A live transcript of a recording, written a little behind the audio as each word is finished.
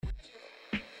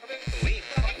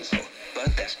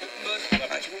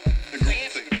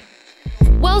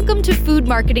Welcome to Food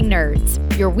Marketing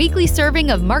Nerds, your weekly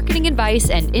serving of marketing advice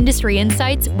and industry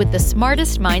insights with the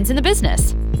smartest minds in the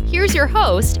business. Here's your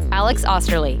host, Alex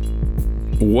Osterly.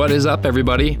 What is up,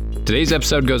 everybody? Today's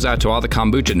episode goes out to all the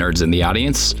kombucha nerds in the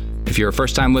audience. If you're a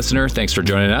first-time listener, thanks for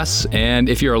joining us. And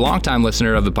if you're a long-time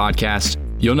listener of the podcast,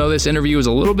 you'll know this interview is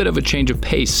a little bit of a change of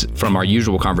pace from our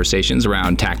usual conversations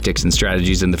around tactics and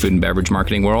strategies in the food and beverage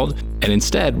marketing world. And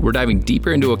instead, we're diving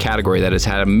deeper into a category that has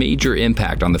had a major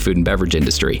impact on the food and beverage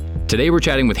industry. Today, we're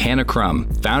chatting with Hannah Crum,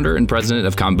 founder and president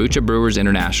of Kombucha Brewers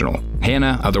International.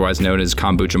 Hannah, otherwise known as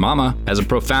Kombucha Mama, has a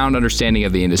profound understanding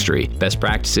of the industry, best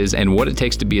practices, and what it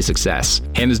takes to be a success.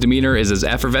 Hannah's demeanor is as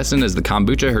effervescent as the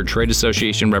kombucha her trade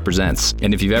association represents.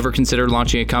 And if you've ever considered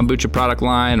launching a kombucha product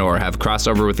line or have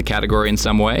crossover with the category in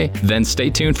some way, then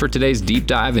stay tuned for today's deep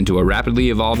dive into a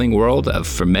rapidly evolving world of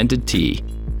fermented tea.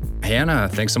 Hannah,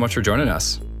 thanks so much for joining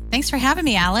us. Thanks for having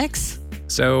me, Alex.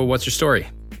 So what's your story?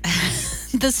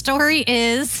 The story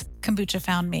is kombucha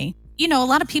found me. You know, a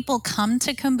lot of people come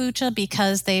to kombucha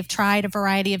because they've tried a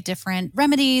variety of different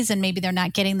remedies and maybe they're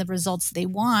not getting the results they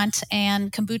want.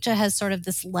 And kombucha has sort of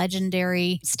this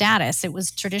legendary status. It was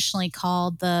traditionally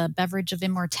called the beverage of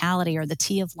immortality or the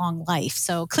tea of long life.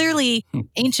 So clearly,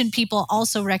 ancient people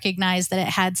also recognized that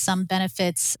it had some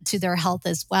benefits to their health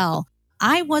as well.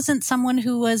 I wasn't someone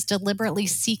who was deliberately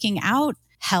seeking out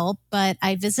help, but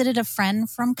I visited a friend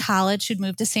from college who'd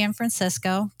moved to San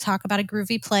Francisco. Talk about a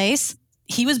groovy place.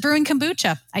 He was brewing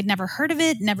kombucha. I'd never heard of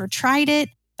it, never tried it,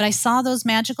 but I saw those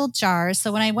magical jars.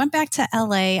 So when I went back to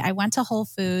LA, I went to Whole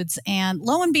Foods and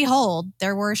lo and behold,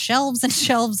 there were shelves and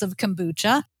shelves of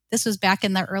kombucha. This was back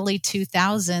in the early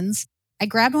 2000s. I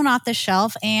grabbed one off the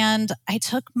shelf and I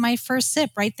took my first sip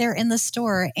right there in the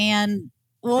store. And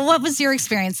well, what was your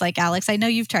experience like, Alex? I know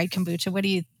you've tried kombucha.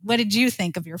 What did you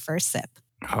think of your first sip?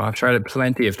 Oh, I've tried it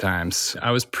plenty of times. I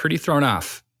was pretty thrown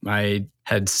off. I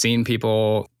had seen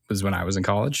people, it was when I was in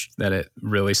college, that it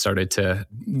really started to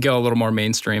go a little more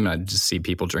mainstream. I'd just see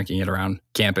people drinking it around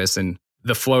campus. And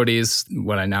the floaties,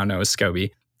 what I now know as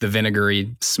SCOBY, the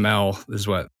vinegary smell is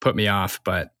what put me off.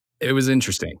 But it was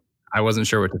interesting. I wasn't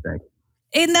sure what to think.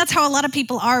 And that's how a lot of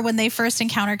people are when they first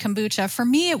encounter kombucha. For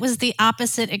me, it was the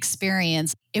opposite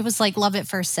experience. It was like love at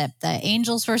first sip. The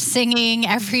angels were singing.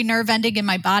 Every nerve ending in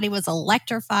my body was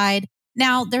electrified.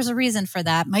 Now, there's a reason for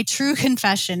that. My true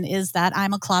confession is that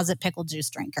I'm a closet pickle juice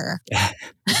drinker.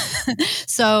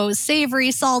 So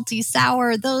savory, salty,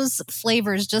 sour, those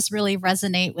flavors just really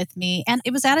resonate with me. And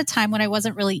it was at a time when I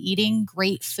wasn't really eating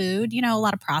great food, a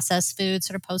lot of processed food,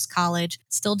 sort of post-college,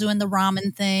 still doing the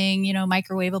ramen thing,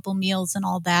 microwavable meals and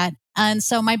all that. And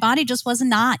so my body just was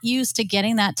not used to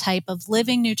getting that type of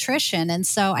living nutrition. And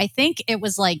so I think it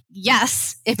was like,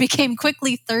 yes, it became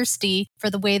quickly thirsty for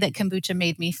the way that kombucha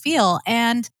made me feel.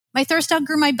 And my thirst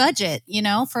outgrew my budget.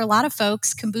 For a lot of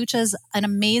folks, kombucha is an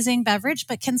amazing beverage,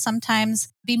 but can sometimes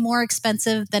be more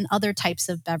expensive than other types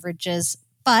of beverages.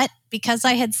 But because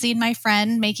I had seen my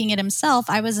friend making it himself,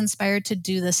 I was inspired to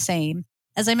do the same.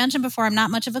 As I mentioned before, I'm not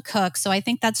much of a cook, so I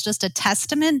think that's just a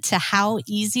testament to how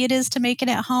easy it is to make it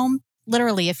at home.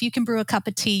 Literally, if you can brew a cup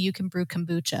of tea, you can brew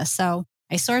kombucha. So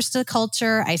I sourced the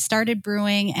culture, I started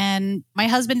brewing, and my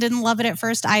husband didn't love it at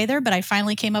first either, but I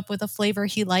finally came up with a flavor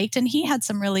he liked, and he had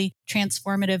some really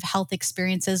transformative health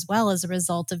experiences as well as a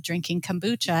result of drinking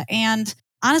kombucha. And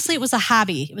honestly, it was a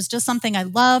hobby. It was just something I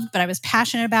loved, but I was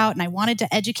passionate about, and I wanted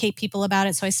to educate people about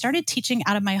it. So I started teaching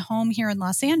out of my home here in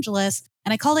Los Angeles.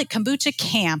 And I called it Kombucha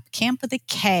Camp with a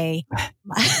K.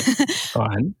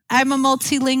 Fun. I'm a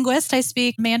multilinguist. I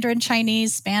speak Mandarin,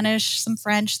 Chinese, Spanish, some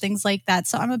French, things like that.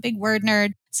 So I'm a big word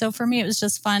nerd. So for me, it was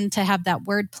just fun to have that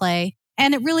word play.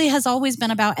 And it really has always been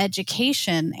about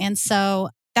education. And so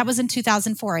that was in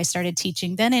 2004, I started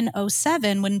teaching. Then in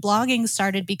 2007, when blogging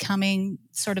started becoming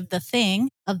sort of the thing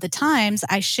of the times,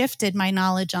 I shifted my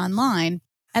knowledge online.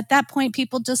 At that point,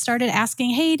 people just started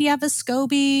asking, hey, do you have a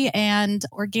SCOBY? And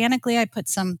organically, I put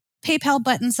some PayPal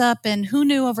buttons up. And who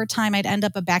knew over time I'd end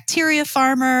up a bacteria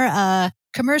farmer, a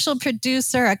commercial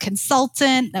producer, a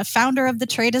consultant, a founder of the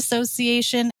trade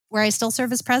association, where I still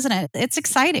serve as president. It's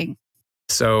exciting.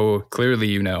 So clearly,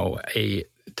 you know a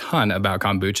ton about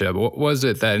kombucha. What was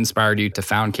it that inspired you to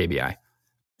found KBI?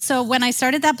 So when I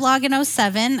started that blog in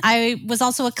 2007, I was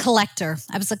also a collector.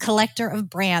 I was a collector of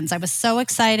brands. I was so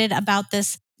excited about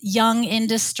this young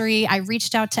industry. I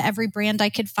reached out to every brand I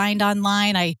could find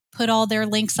online. I put all their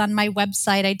links on my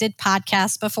website. I did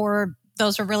podcasts before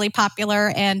those were really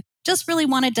popular and just really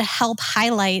wanted to help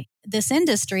highlight this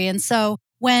industry. And so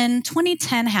when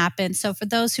 2010 happened, so for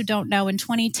those who don't know, in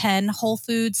 2010, Whole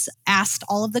Foods asked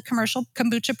all of the commercial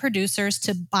kombucha producers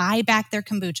to buy back their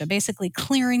kombucha, basically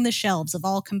clearing the shelves of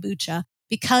all kombucha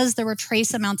because there were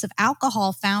trace amounts of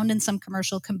alcohol found in some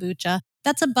commercial kombucha,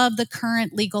 that's above the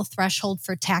current legal threshold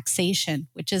for taxation,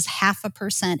 which is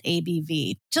 0.5%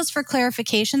 ABV. Just for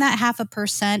clarification, that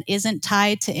 0.5% isn't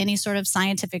tied to any sort of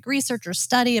scientific research or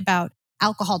study about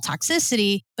alcohol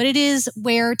toxicity, but it is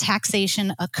where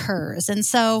taxation occurs. And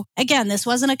so, again, this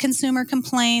wasn't a consumer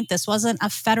complaint. This wasn't a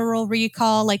federal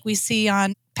recall like we see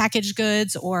on packaged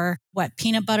goods or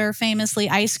peanut butter, famously,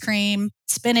 ice cream,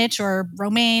 spinach, or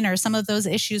romaine, or some of those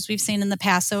issues we've seen in the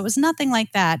past. So it was nothing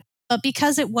like that. But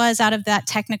because it was out of that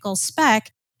technical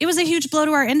spec, it was a huge blow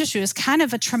to our industry. It was kind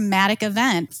of a traumatic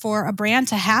event for a brand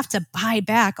to have to buy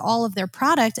back all of their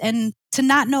product and to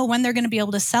not know when they're going to be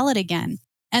able to sell it again.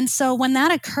 And so when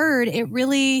that occurred,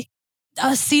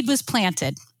 a seed was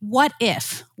planted. What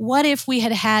if we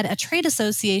had had a trade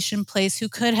association in place who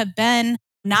could have been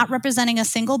not representing a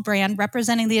single brand,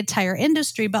 representing the entire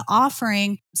industry, but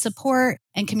offering support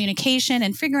and communication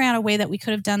and figuring out a way that we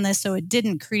could have done this so it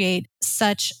didn't create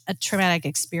such a traumatic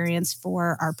experience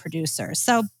for our producers.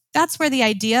 So that's where the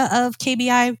idea of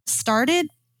KBI started.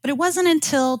 But it wasn't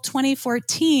until January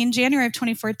of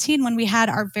 2014, when we had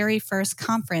our very first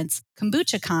conference,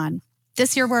 KombuchaCon.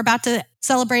 This year, we're about to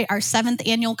celebrate our 7th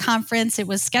annual conference. It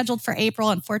was scheduled for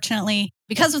April. Unfortunately,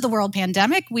 because of the world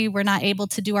pandemic, we were not able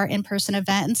to do our in-person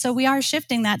event. And so we are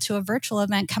shifting that to a virtual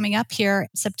event coming up here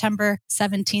September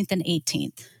 17th and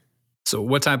 18th. So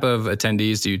what type of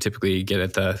attendees do you typically get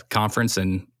at the conference,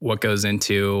 and what goes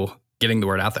into getting the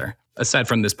word out there? Aside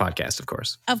from this podcast, of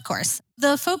course. Of course.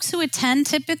 The folks who attend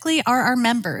typically are our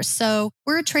members. So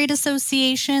we're a trade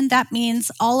association. That means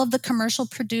all of the commercial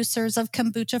producers of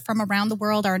kombucha from around the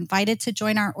world are invited to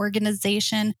join our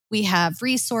organization. We have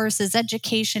resources,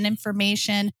 education,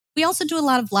 information. We also do a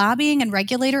lot of lobbying and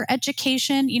regulator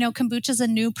education. Kombucha is a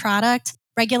new product.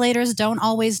 Regulators don't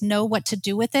always know what to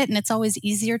do with it, and it's always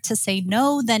easier to say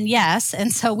no than yes.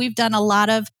 And so we've done a lot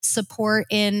of support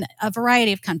in a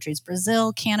variety of countries,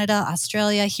 Brazil, Canada,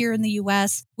 Australia, here in the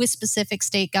US, with specific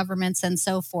state governments and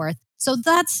so forth. So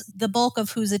that's the bulk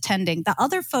of who's attending. The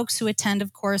other folks who attend,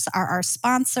 of course, are our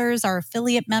sponsors, our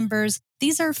affiliate members.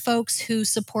 These are folks who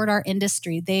support our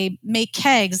industry. They make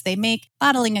kegs, they make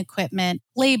bottling equipment,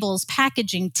 labels,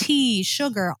 packaging, tea,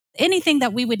 sugar, anything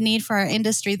that we would need for our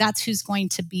industry. That's who's going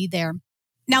to be there.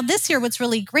 Now, this year, what's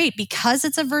really great, because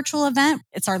it's a virtual event,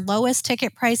 it's our lowest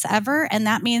ticket price ever. And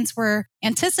that means we're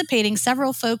anticipating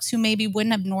several folks who maybe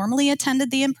wouldn't have normally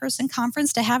attended the in-person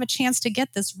conference to have a chance to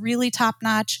get this really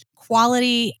top-notch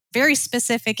quality, very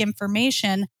specific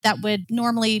information that would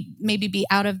normally maybe be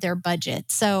out of their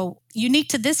budget. So unique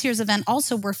to this year's event,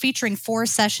 also, we're featuring 4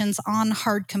 sessions on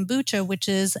hard kombucha, which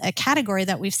is a category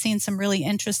that we've seen some really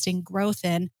interesting growth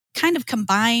in, kind of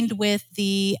combined with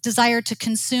the desire to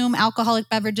consume alcoholic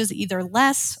beverages either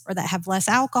less or that have less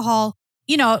alcohol.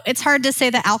 It's hard to say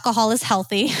that alcohol is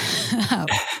healthy.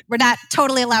 We're not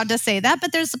totally allowed to say that,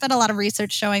 but there's been a lot of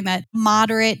research showing that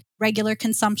moderate, regular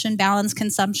consumption, balanced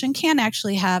consumption can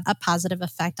actually have a positive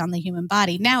effect on the human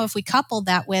body. Now, if we couple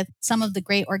that with some of the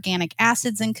great organic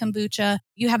acids in kombucha,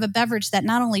 you have a beverage that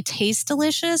not only tastes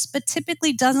delicious, but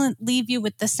typically doesn't leave you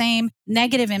with the same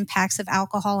negative impacts of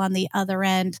alcohol on the other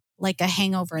end, like a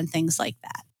hangover and things like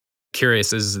that.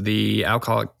 Curious, is the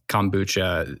alcoholic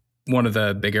kombucha one of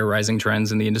the bigger rising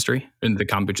trends in the industry, in the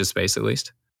kombucha space at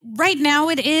least? Right now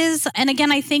it is. And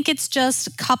again, I think it's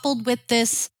just coupled with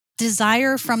this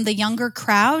desire from the younger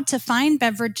crowd to find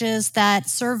beverages that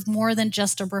serve more than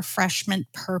just a refreshment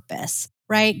purpose,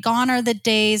 right? Gone are the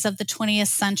days of the 20th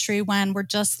century when we're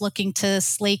just looking to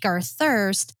slake our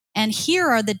thirst. And here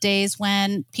are the days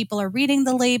when people are reading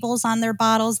the labels on their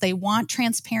bottles. They want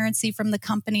transparency from the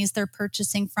companies they're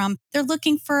purchasing from. They're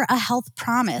looking for a health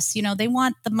promise. They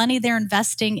want the money they're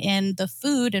investing in the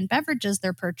food and beverages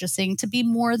they're purchasing to be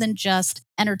more than just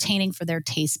entertaining for their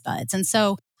taste buds. And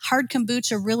so hard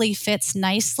kombucha really fits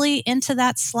nicely into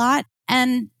that slot.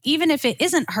 And even if it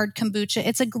isn't hard kombucha,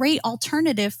 it's a great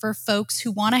alternative for folks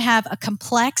who want to have a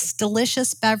complex,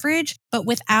 delicious beverage, but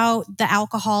without the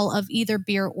alcohol of either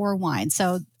beer or wine.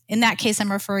 So in that case,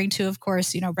 I'm referring to, of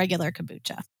course, regular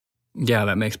kombucha. Yeah,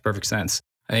 that makes perfect sense.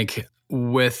 I think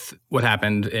with what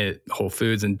happened at Whole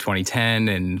Foods in 2010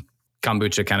 and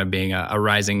kombucha kind of being a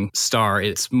rising star,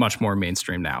 it's much more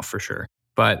mainstream now for sure.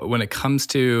 But when it comes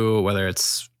to whether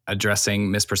it's addressing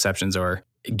misperceptions or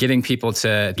getting people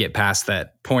to get past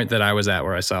that point that I was at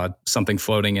where I saw something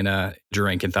floating in a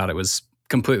drink and thought it was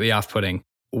completely off-putting,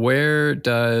 where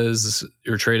does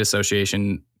your trade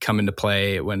association come into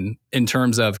play in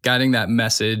terms of guiding that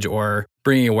message or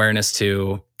bringing awareness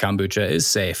to kombucha is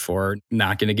safe or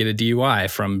not going to get a DUI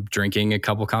from drinking a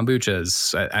couple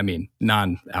kombuchas? I mean,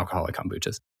 non-alcoholic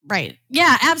kombuchas. Right.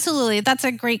 Yeah, absolutely. That's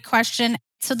a great question.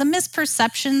 So the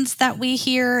misperceptions that we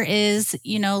hear is,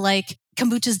 like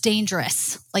kombucha is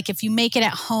dangerous. Like if you make it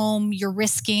at home, you're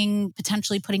risking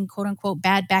potentially putting quote unquote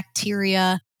bad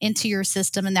bacteria into your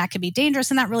system, and that could be dangerous.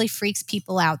 And that really freaks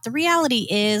people out. The reality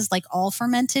is, like all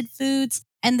fermented foods,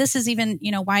 and this is even,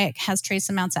 why it has trace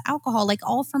amounts of alcohol, like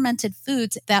all fermented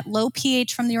foods, that low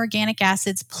pH from the organic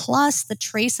acids plus the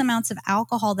trace amounts of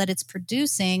alcohol that it's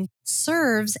producing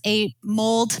serves a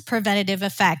mold preventative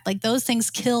effect. Like those things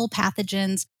kill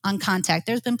pathogens on contact.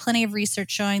 There's been plenty of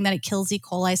research showing that it kills E.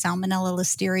 coli, Salmonella,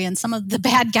 Listeria, and some of the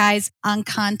bad guys on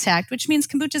contact, which means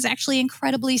kombucha is actually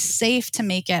incredibly safe to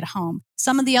make at home.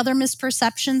 Some of the other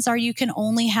misperceptions are you can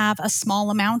only have a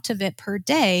small amount of it per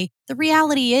day. The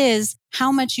reality is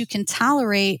how much you can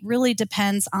tolerate really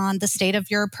depends on the state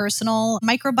of your personal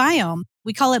microbiome.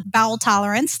 We call it bowel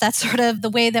tolerance. That's sort of the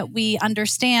way that we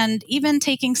understand even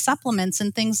taking supplements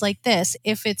and things like this.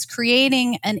 If it's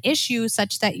creating an issue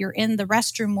such that you're in the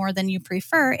restroom more than you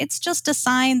prefer, it's just a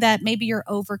sign that maybe you're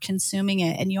over consuming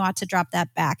it and you ought to drop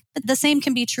that back. But the same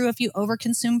can be true if you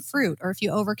overconsume fruit or if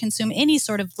you overconsume any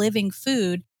sort of living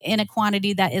food in a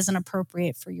quantity that isn't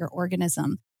appropriate for your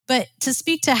organism. But to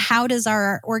speak to how does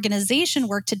our organization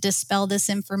work to dispel this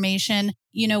information,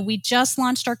 we just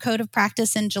launched our code of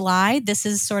practice in July. This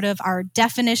is sort of our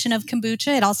definition of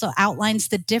kombucha. It also outlines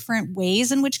the different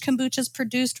ways in which kombucha is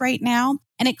produced right now.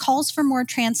 And it calls for more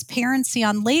transparency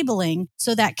on labeling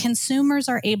so that consumers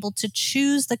are able to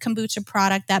choose the kombucha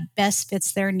product that best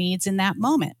fits their needs in that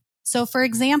moment. So for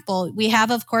example, we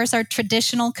have, of course, our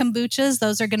traditional kombuchas.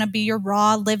 Those are going to be your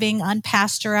raw, living,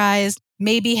 unpasteurized,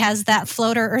 maybe has that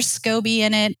floater or SCOBY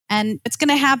in it. And it's going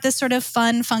to have this sort of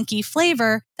fun, funky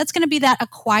flavor that's going to be that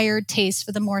acquired taste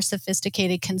for the more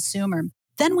sophisticated consumer.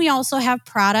 Then we also have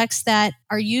products that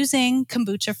are using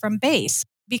kombucha from base.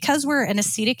 Because we're an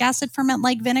acetic acid ferment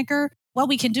like vinegar, what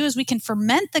we can do is we can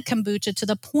ferment the kombucha to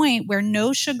the point where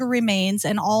no sugar remains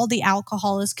and all the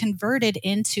alcohol is converted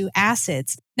into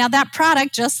acids. Now that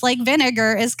product, just like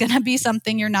vinegar, is going to be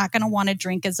something you're not going to want to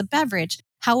drink as a beverage.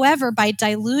 However, by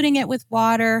diluting it with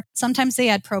water, sometimes they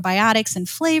add probiotics and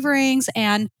flavorings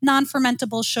and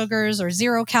non-fermentable sugars or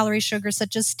zero-calorie sugars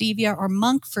such as stevia or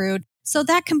monk fruit. So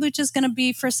that kombucha is going to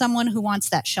be for someone who wants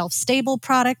that shelf-stable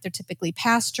product. They're typically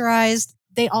pasteurized.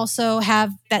 They also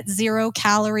have that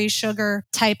zero-calorie sugar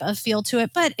type of feel to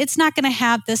it, but it's not going to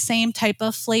have the same type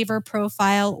of flavor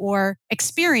profile or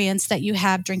experience that you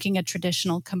have drinking a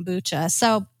traditional kombucha.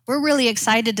 So we're really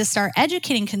excited to start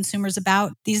educating consumers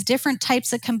about these different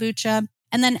types of kombucha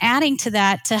and then adding to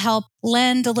that to help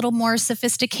lend a little more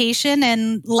sophistication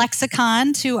and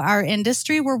lexicon to our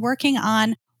industry. We're working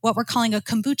on what we're calling a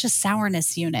kombucha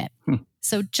sourness unit.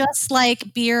 So just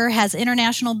like beer has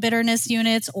international bitterness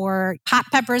units or hot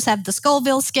peppers have the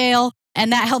Scoville scale,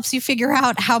 and that helps you figure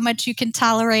out how much you can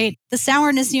tolerate, the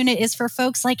sourness unit is for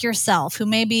folks like yourself who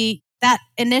maybe that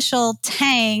initial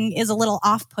tang is a little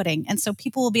off-putting. And so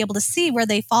people will be able to see where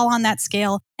they fall on that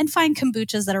scale and find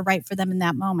kombuchas that are right for them in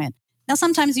that moment. Now,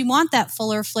 sometimes you want that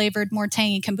fuller flavored, more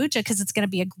tangy kombucha because it's going to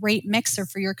be a great mixer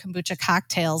for your kombucha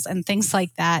cocktails and things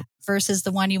like that versus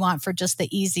the one you want for just the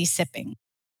easy sipping.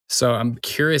 So I'm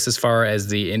curious, as far as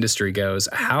the industry goes,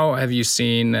 how have you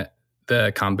seen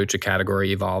the kombucha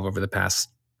category evolve over the past,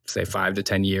 say, 5 to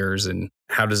 10 years? And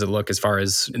how does it look as far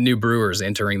as new brewers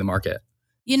entering the market?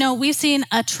 We've seen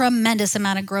a tremendous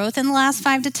amount of growth in the last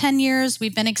 5 to 10 years.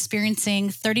 We've been experiencing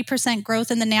 30%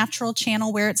 growth in the natural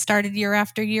channel where it started year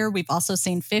after year. We've also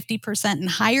seen 50% and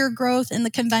higher growth in the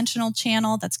conventional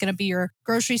channel. That's going to be your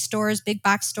grocery stores, big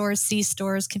box stores, C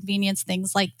stores, convenience,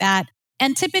 things like that.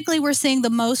 And typically we're seeing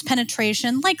the most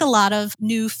penetration, like a lot of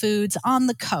new foods, on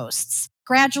the coasts.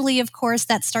 Gradually, of course,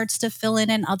 that starts to fill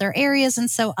in other areas. And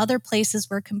so other places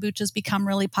where kombuchas become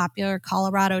really popular,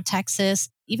 Colorado, Texas,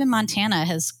 even Montana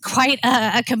has quite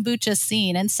a kombucha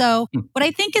scene. And so what I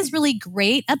think is really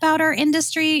great about our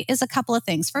industry is a couple of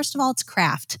things. First of all, it's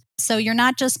craft. So you're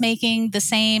not just making the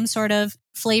same sort of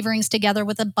flavorings together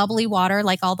with a bubbly water,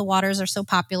 like all the waters are so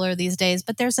popular these days,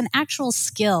 but there's an actual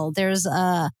skill. There's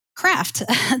a craft.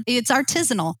 It's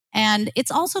artisanal. And it's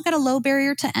also got a low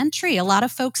barrier to entry. A lot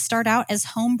of folks start out as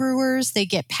home brewers. They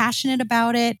get passionate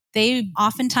about it. They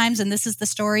oftentimes, and this is the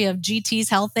story of GT's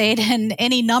Health Aid and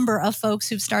any number of folks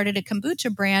who've started a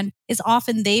kombucha brand, is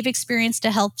often they've experienced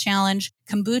a health challenge.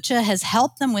 Kombucha has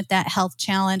helped them with that health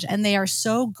challenge. And they are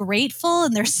so grateful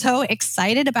and they're so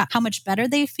excited about how much better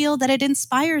they feel that it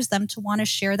inspires them to want to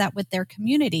share that with their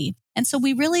community. And so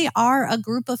we really are a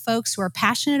group of folks who are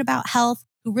passionate about health,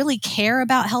 who really care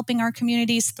about helping our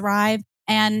communities thrive.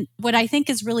 And what I think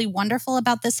is really wonderful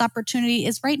about this opportunity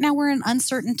is right now we're in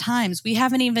uncertain times. We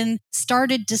haven't even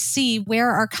started to see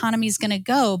where our economy is going to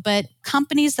go, but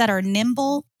companies that are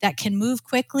nimble, that can move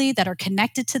quickly, that are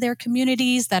connected to their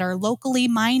communities, that are locally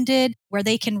minded, where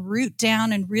they can root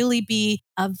down and really be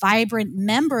a vibrant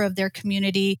member of their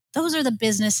community, those are the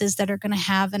businesses that are going to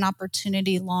have an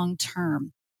opportunity long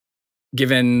term.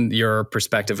 Given your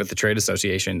perspective with the trade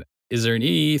association, is there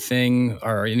anything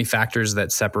or any factors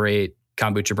that separate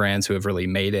kombucha brands who have really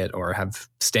made it or have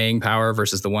staying power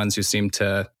versus the ones who seem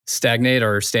to stagnate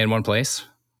or stay in one place?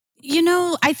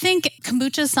 I think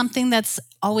kombucha is something that's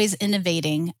always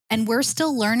innovating, and we're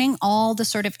still learning all the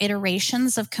sort of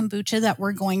iterations of kombucha that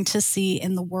we're going to see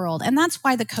in the world. And that's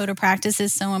why the code of practice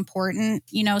is so important.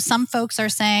 Some folks are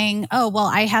saying, oh, well,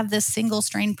 I have this single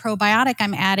strain probiotic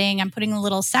I'm putting a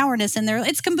little sourness in there.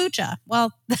 It's kombucha.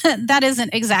 Well, that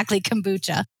isn't exactly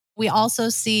kombucha. We also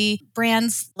see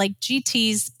brands like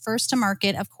GT's first to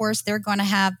market. Of course, they're going to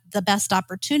have the best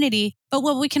opportunity. But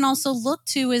what we can also look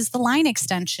to is the line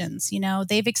extensions.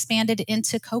 They've expanded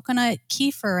into coconut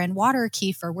kefir and water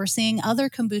kefir. We're seeing other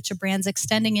kombucha brands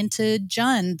extending into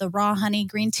Jun, the raw honey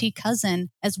green tea cousin,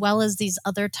 as well as these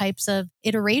other types of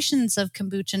iterations of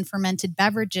kombucha and fermented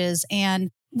beverages. And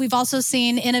we've also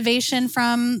seen innovation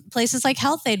from places like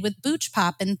Health-Ade with Booch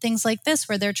Pop and things like this,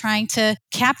 where they're trying to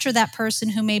capture that person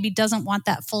who maybe doesn't want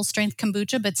that full strength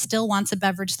kombucha, but still wants a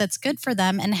beverage that's good for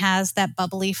them and has that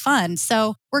bubbly fun.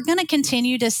 So we're going to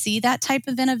continue to see that type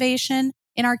of innovation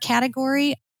in our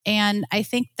category. And I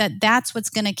think that that's what's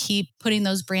going to keep putting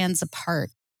those brands apart.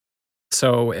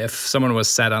 So if someone was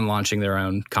set on launching their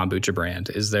own kombucha brand,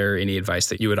 is there any advice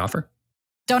that you would offer?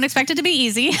 Don't expect it to be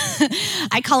easy.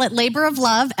 I call it labor of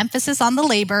love, emphasis on the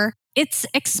labor. It's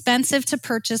expensive to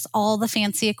purchase all the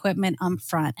fancy equipment up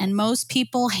front. And most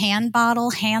people hand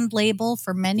bottle, hand label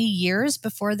for many years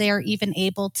before they are even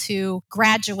able to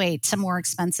graduate to more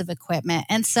expensive equipment.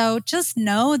 And so just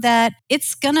know that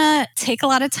it's going to take a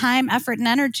lot of time, effort, and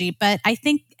energy. But I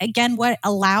think, again, what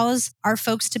allows our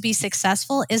folks to be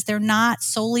successful is they're not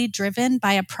solely driven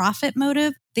by a profit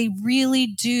motive. They really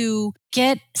do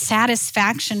get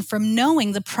satisfaction from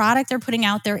knowing the product they're putting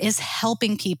out there is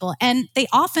helping people. And they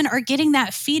often are getting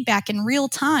that feedback in real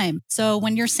time. So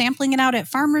when you're sampling it out at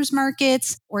farmers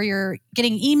markets, or you're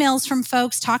getting emails from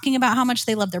folks talking about how much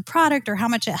they love their product or how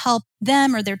much it helped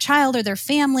them or their child or their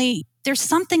family, there's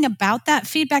something about that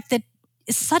feedback that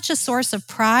is such a source of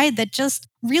pride that just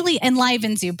really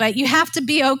enlivens you. But you have to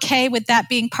be okay with that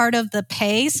being part of the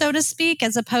pay, so to speak,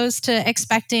 as opposed to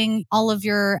expecting all of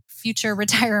your future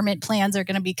retirement plans are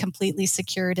going to be completely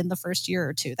secured in the first year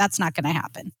or two. That's not going to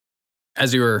happen.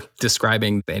 As you were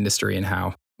describing the industry and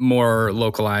how more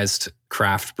localized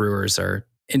craft brewers are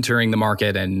entering the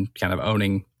market and kind of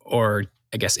owning, or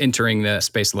I guess entering the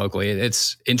space locally,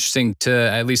 it's interesting to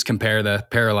at least compare the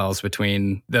parallels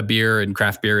between the beer and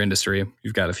craft beer industry.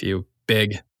 You've got a few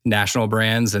big national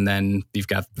brands, and then you've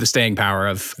got the staying power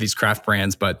of these craft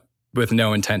brands, but with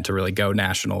no intent to really go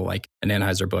national, like an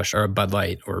Anheuser-Busch or a Bud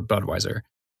Light or Budweiser.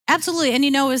 Absolutely. And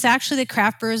it was actually the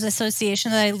Craft Brewers Association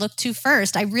that I looked to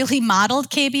first. I really modeled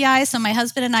KBI. So my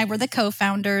husband and I were the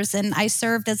co-founders, and I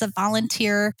served as a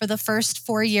volunteer for the first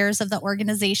 4 years of the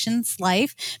organization's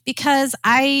life because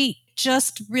I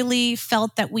just really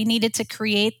felt that we needed to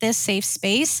create this safe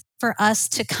space for us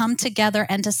to come together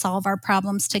and to solve our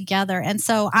problems together. And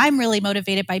so I'm really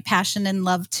motivated by passion and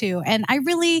love too. And I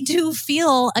really do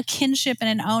feel a kinship and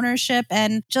an ownership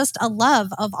and just a love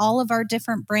of all of our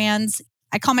different brands.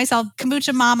 I call myself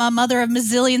Kombucha Mama, mother of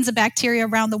mazillions of bacteria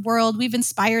around the world. We've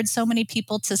inspired so many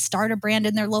people to start a brand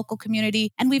in their local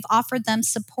community, and we've offered them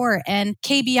support. And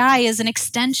KBI is an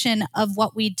extension of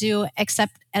what we do,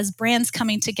 except as brands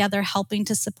coming together, helping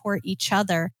to support each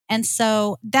other. And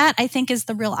so that, I think, is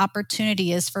the real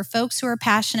opportunity, is for folks who are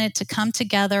passionate to come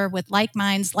together with like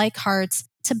minds, like hearts,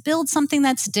 to build something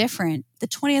that's different. The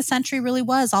 20th century really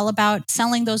was all about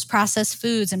selling those processed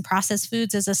foods, and processed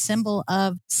foods as a symbol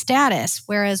of status,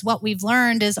 whereas what we've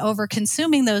learned is over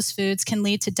consuming those foods can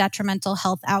lead to detrimental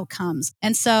health outcomes.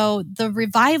 And so the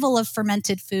revival of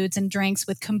fermented foods and drinks,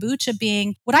 with kombucha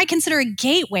being what I consider a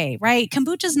gateway, right?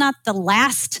 Kombucha is not the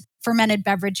last fermented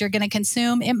beverage you're going to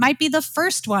consume. It might be the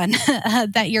first one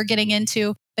that you're getting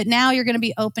into, but now you're going to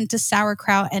be open to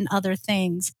sauerkraut and other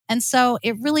things. And so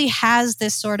it really has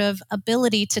this sort of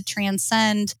ability to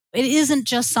transcend. It isn't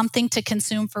just something to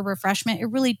consume for refreshment. It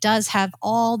really does have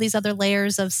all these other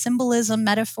layers of symbolism,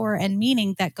 metaphor, and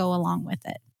meaning that go along with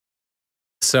it.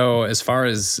 So as far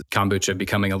as kombucha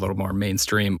becoming a little more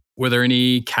mainstream, were there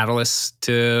any catalysts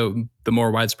to the more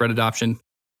widespread adoption?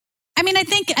 I I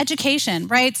think education,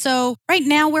 right? So right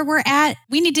now where we're at,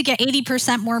 we need to get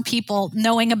 80% more people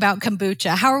knowing about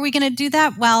kombucha. How are we going to do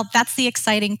that? Well, that's the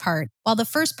exciting part. While the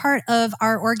first part of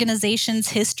our organization's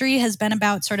history has been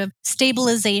about sort of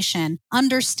stabilization,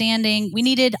 understanding, we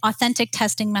needed authentic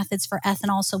testing methods for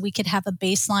ethanol so we could have a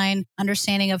baseline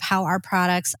understanding of how our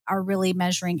products are really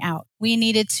measuring out. We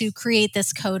needed to create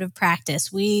this code of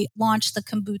practice. We launched the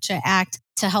Kombucha Act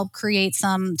to help create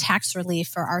some tax relief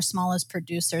for our smallest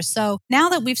producers. So now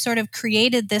that we've sort of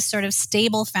created this sort of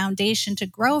stable foundation to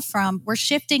grow from, we're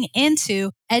shifting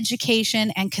into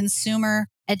education and consumer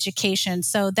education.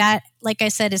 So that, like I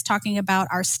said, is talking about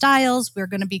our styles. We're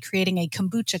going to be creating a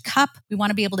kombucha cup. We want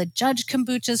to be able to judge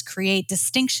kombuchas, create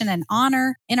distinction and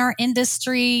honor in our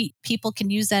industry. People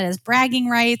can use that as bragging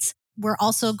rights. We're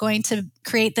also going to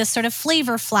create this sort of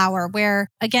flavor flower where,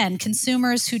 again,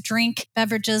 consumers who drink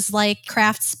beverages like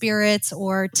craft spirits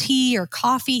or tea or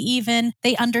coffee even,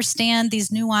 they understand these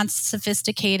nuanced,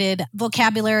 sophisticated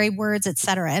vocabulary words, et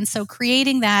cetera. And so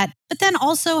creating that, but then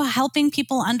also helping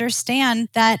people understand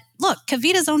that, look,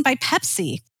 KeVita is owned by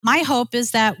Pepsi. My hope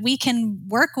is that we can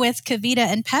work with KeVita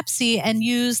and Pepsi and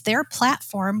use their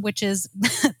platform, which is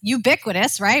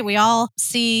ubiquitous, right? We all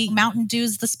see Mountain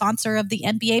Dew's the sponsor of the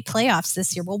NBA playoffs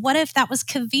this year. Well, what if that was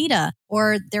KeVita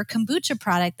or their kombucha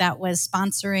product that was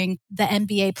sponsoring the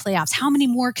NBA playoffs? How many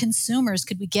more consumers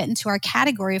could we get into our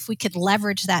category if we could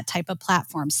leverage that type of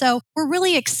platform? So we're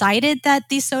really excited that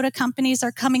these soda companies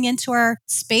are coming into our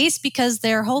space because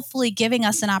they're hopefully giving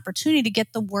us an opportunity to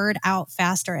get the word out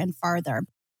faster and farther.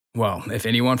 Well, if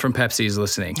anyone from Pepsi is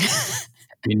listening,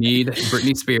 you need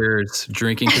Britney Spears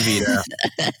drinking KeVita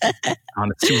on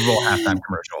a Super Bowl halftime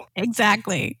commercial.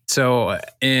 Exactly. So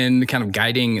in kind of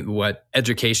guiding what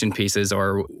education pieces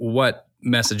or what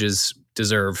messages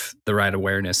deserve the right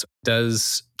awareness,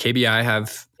 does KBI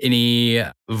have any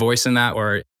voice in that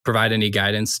or provide any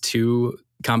guidance to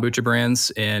kombucha brands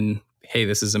in, hey,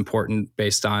 this is important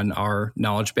based on our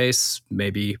knowledge base?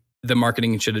 Maybe the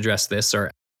marketing should address this,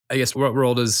 or I guess what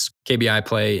role does KBI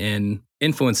play in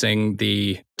influencing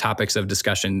the topics of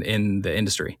discussion in the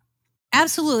industry?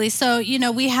 Absolutely. So,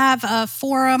 we have a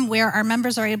forum where our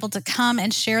members are able to come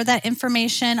and share that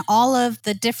information, all of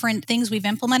the different things we've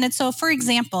implemented. So, for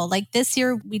example, like this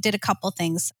year, we did a couple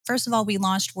things. First of all, we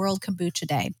launched World Kombucha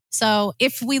Day. So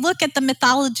if we look at the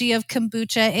mythology of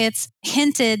kombucha, it's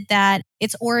hinted that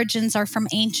its origins are from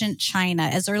ancient China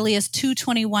as early as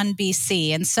 221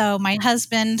 BC. And so my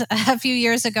husband a few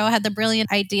years ago had the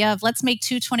brilliant idea of let's make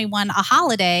 221 a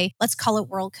holiday. Let's call it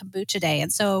World Kombucha Day.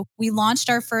 And so we launched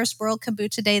our first World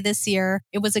Kombucha Day this year.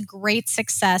 It was a great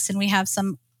success, and we have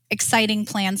some exciting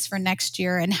plans for next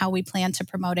year and how we plan to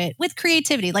promote it with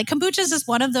creativity. Like kombucha is just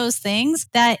one of those things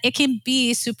that it can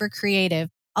be super creative.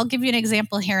 I'll give you an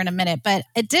example here in a minute. But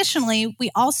additionally,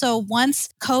 we also, once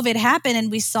COVID happened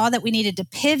and we saw that we needed to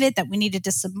pivot, that we needed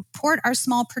to support our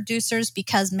small producers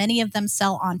because many of them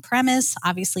sell on premise.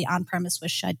 Obviously, on premise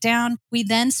was shut down. We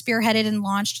then spearheaded and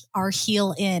launched our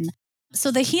Heal In. So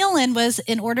the Heal In was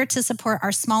in order to support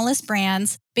our smallest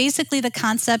brands. Basically, the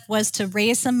concept was to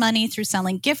raise some money through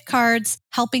selling gift cards,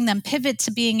 helping them pivot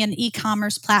to being an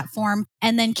e-commerce platform.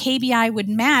 And then KBI would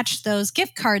match those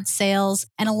gift card sales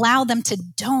and allow them to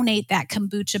donate that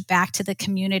kombucha back to the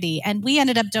community. And we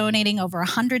ended up donating over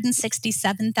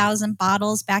 167,000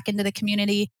 bottles back into the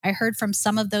community. I heard from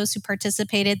some of those who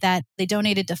participated that they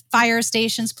donated to fire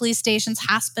stations, police stations,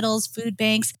 hospitals, food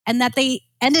banks, and that they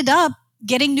ended up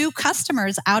getting new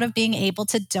customers out of being able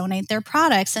to donate their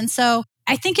products. And so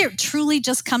I think it truly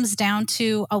just comes down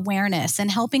to awareness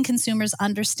and helping consumers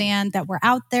understand that we're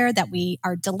out there, that we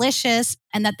are delicious,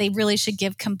 and that they really should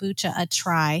give kombucha a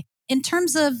try. In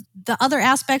terms of the other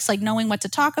aspects, like knowing what to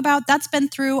talk about, that's been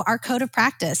through our code of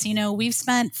practice. We've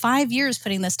spent 5 years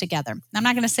putting this together. I'm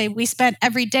not going to say we spent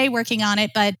every day working on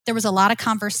it, but there was a lot of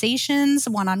conversations,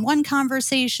 one-on-one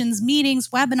conversations, meetings,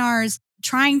 webinars,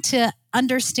 trying to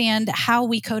understand how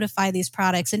we codify these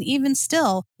products. And even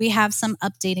still, we have some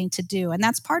updating to do. And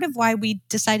that's part of why we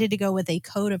decided to go with a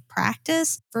code of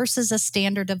practice versus a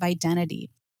standard of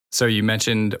identity. So you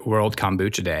mentioned World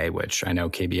Kombucha Day, which I know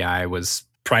KBI was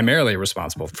primarily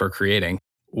responsible for creating.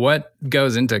 What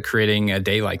goes into creating a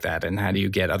day like that? And how do you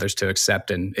get others to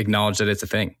accept and acknowledge that it's a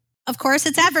thing? Of course,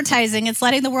 it's advertising. It's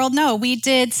letting the world know. We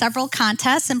did several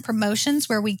contests and promotions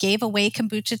where we gave away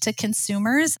kombucha to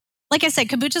consumers. Like I said,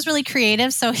 kombucha is really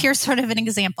creative. So here's sort of an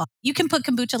example. You can put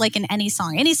kombucha like in any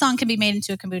song. Any song can be made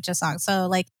into a kombucha song. So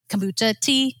like kombucha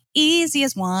tea, easy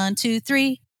as 1, 2,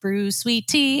 3. Brew sweet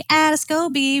tea, add a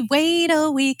SCOBY, wait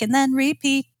a week and then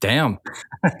repeat. Damn.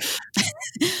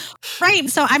 Right.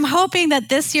 So I'm hoping that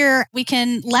this year we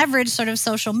can leverage sort of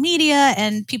social media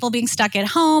and people being stuck at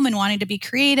home and wanting to be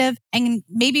creative and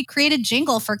maybe create a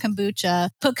jingle for kombucha.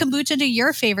 Put kombucha to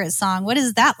your favorite song. What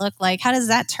does that look like? How does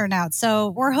that turn out? So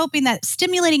we're hoping that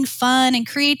stimulating fun and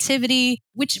creativity,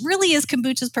 which really is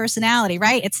kombucha's personality,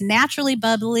 right? It's naturally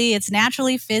bubbly. It's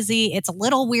naturally fizzy. It's a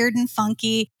little weird and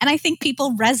funky. And I think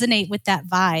people resonate with that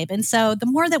vibe. And so the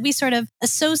more that we sort of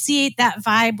associate that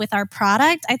vibe with our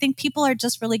product, I think people are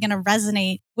just really going to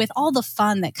resonate with all the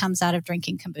fun that comes out of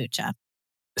drinking kombucha.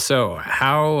 So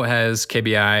how has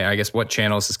KBI, I guess, what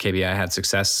channels has KBI had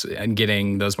success in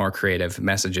getting those more creative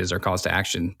messages or calls to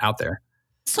action out there?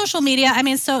 Social media.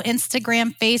 So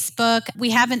Instagram, Facebook. We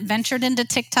haven't ventured into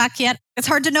TikTok yet. It's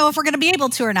hard to know if we're going to be able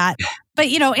to or not. But,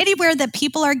 anywhere that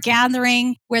people are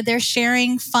gathering, where they're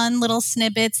sharing fun little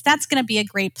snippets, that's going to be a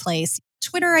great place.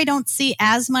 Twitter, I don't see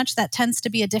as much. That tends to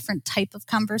be a different type of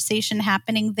conversation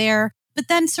happening there. But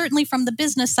then certainly from the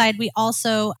business side, we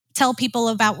also tell people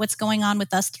about what's going on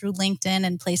with us through LinkedIn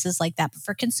and places like that. But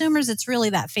for consumers, it's really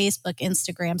that Facebook,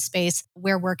 Instagram space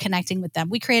where we're connecting with them.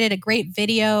 We created a great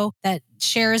video that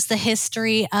shares the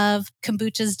history of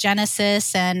kombucha's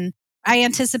genesis, and I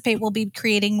anticipate we'll be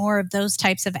creating more of those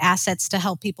types of assets to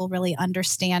help people really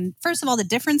understand, first of all, the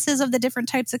differences of the different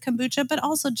types of kombucha, but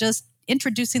also just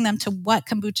introducing them to what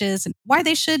kombucha is and why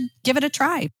they should give it a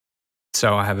try.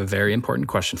 So I have a very important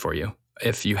question for you.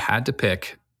 If you had to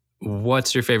pick,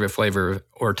 what's your favorite flavor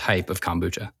or type of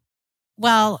kombucha?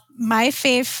 Well, my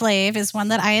fave flav is one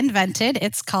that I invented.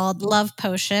 It's called Love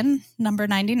Potion, number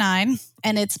 99,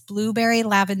 and it's blueberry,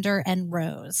 lavender, and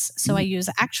rose. So I use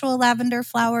actual lavender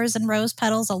flowers and rose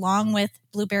petals along with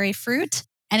blueberry fruit,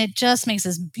 and it just makes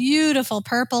this beautiful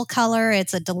purple color.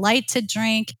 It's a delight to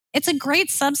drink. It's a great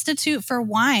substitute for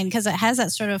wine because it has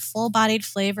that sort of full-bodied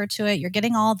flavor to it. You're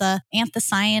getting all the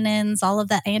anthocyanins, all of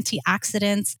the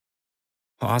antioxidants.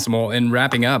 Awesome. Well, in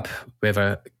wrapping up, we have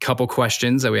a couple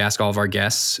questions that we ask all of our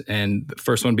guests. And the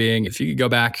first one being, if you could go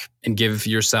back and give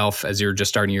yourself, as you're just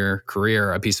starting your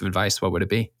career, a piece of advice, what would it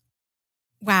be?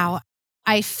 Wow.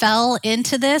 I fell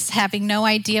into this having no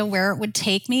idea where it would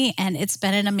take me, and it's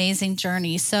been an amazing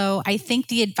journey. So I think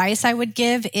the advice I would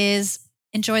give is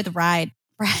enjoy the ride.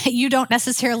 Right? You don't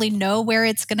necessarily know where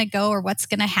it's going to go or what's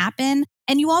going to happen.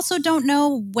 And you also don't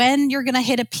know when you're going to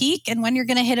hit a peak and when you're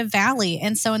going to hit a valley.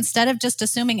 And so instead of just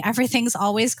assuming everything's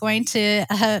always going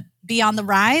to be on the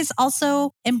rise,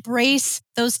 also embrace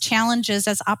those challenges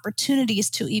as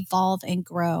opportunities to evolve and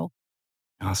grow.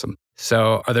 Awesome.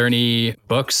 So are there any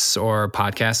books or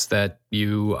podcasts that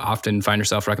you often find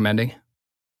yourself recommending?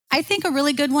 I think a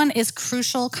really good one is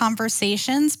Crucial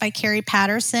Conversations by Carrie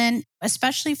Patterson.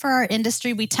 Especially for our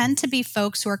industry, we tend to be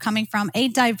folks who are coming from a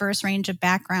diverse range of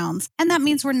backgrounds. And that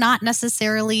means we're not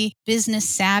necessarily business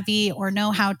savvy or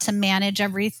know how to manage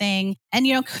everything. And,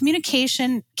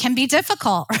 communication can be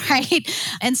difficult, right?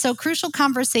 And so Crucial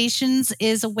Conversations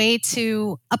is a way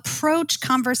to approach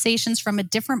conversations from a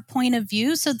different point of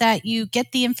view so that you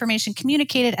get the information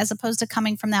communicated as opposed to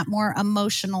coming from that more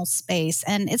emotional space.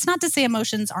 And it's not to say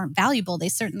emotions aren't valuable. They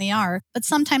certainly are. But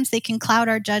sometimes they can cloud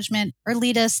our judgment or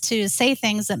lead us to say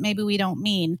things that maybe we don't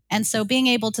mean. And so being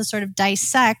able to sort of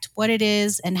dissect what it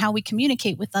is and how we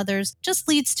communicate with others just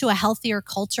leads to a healthier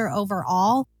culture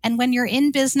overall. And when you're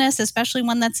in business, especially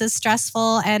one that's as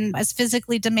stressful and as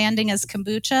physically demanding as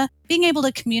kombucha, being able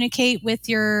to communicate with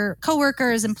your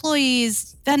coworkers,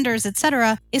 employees, vendors,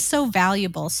 etc., is so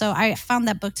valuable. So I found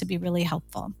that book to be really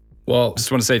helpful. Well, just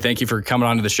want to say thank you for coming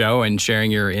onto the show and sharing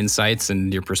your insights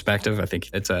and your perspective. I think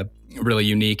it's a really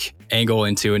unique angle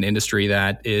into an industry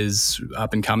that is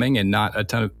up and coming and not a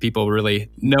ton of people really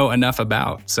know enough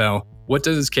about. So what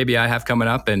does KBI have coming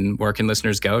up, and where can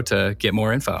listeners go to get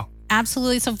more info?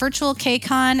 Absolutely. So Virtual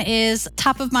KCON is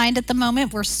top of mind at the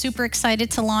moment. We're super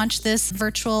excited to launch this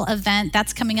virtual event.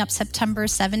 That's coming up September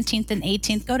 17th and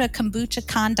 18th. Go to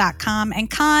kombuchacon.com.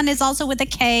 And con is also with a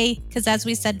K, because as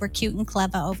we said, we're cute and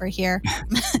clever over here.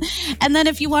 And then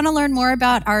if you want to learn more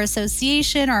about our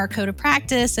association or our code of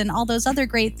practice and all those other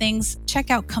great things,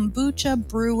 check out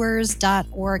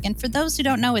kombuchabrewers.org. And for those who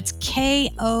don't know, it's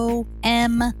KOMBUCHA,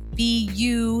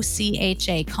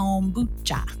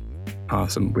 kombucha.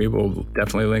 Awesome. We will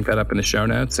definitely link that up in the show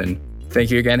notes. And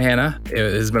thank you again, Hannah. It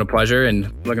has been a pleasure,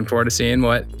 and looking forward to seeing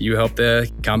what you help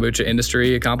the kombucha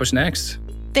industry accomplish next.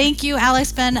 Thank you,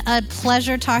 Alex. Been a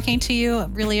pleasure talking to you.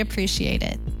 Really appreciate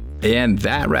it. And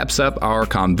that wraps up our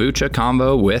kombucha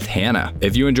convo with Hannah.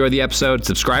 If you enjoyed the episode,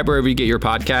 subscribe wherever you get your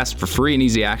podcast for free and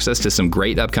easy access to some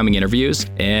great upcoming interviews.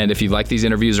 And if you'd like these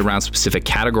interviews around specific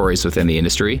categories within the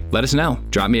industry, let us know.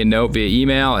 Drop me a note via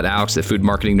email at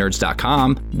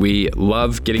alex@foodmarketingnerds.com. We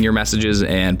love getting your messages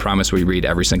and promise we read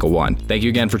every single one. Thank you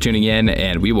again for tuning in,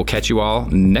 and we will catch you all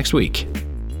next week.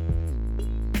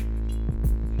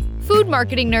 Food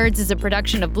Marketing Nerds is a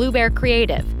production of Blue Bear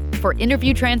Creative. For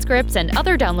interview transcripts and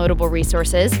other downloadable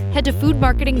resources, head to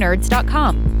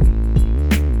foodmarketingnerds.com.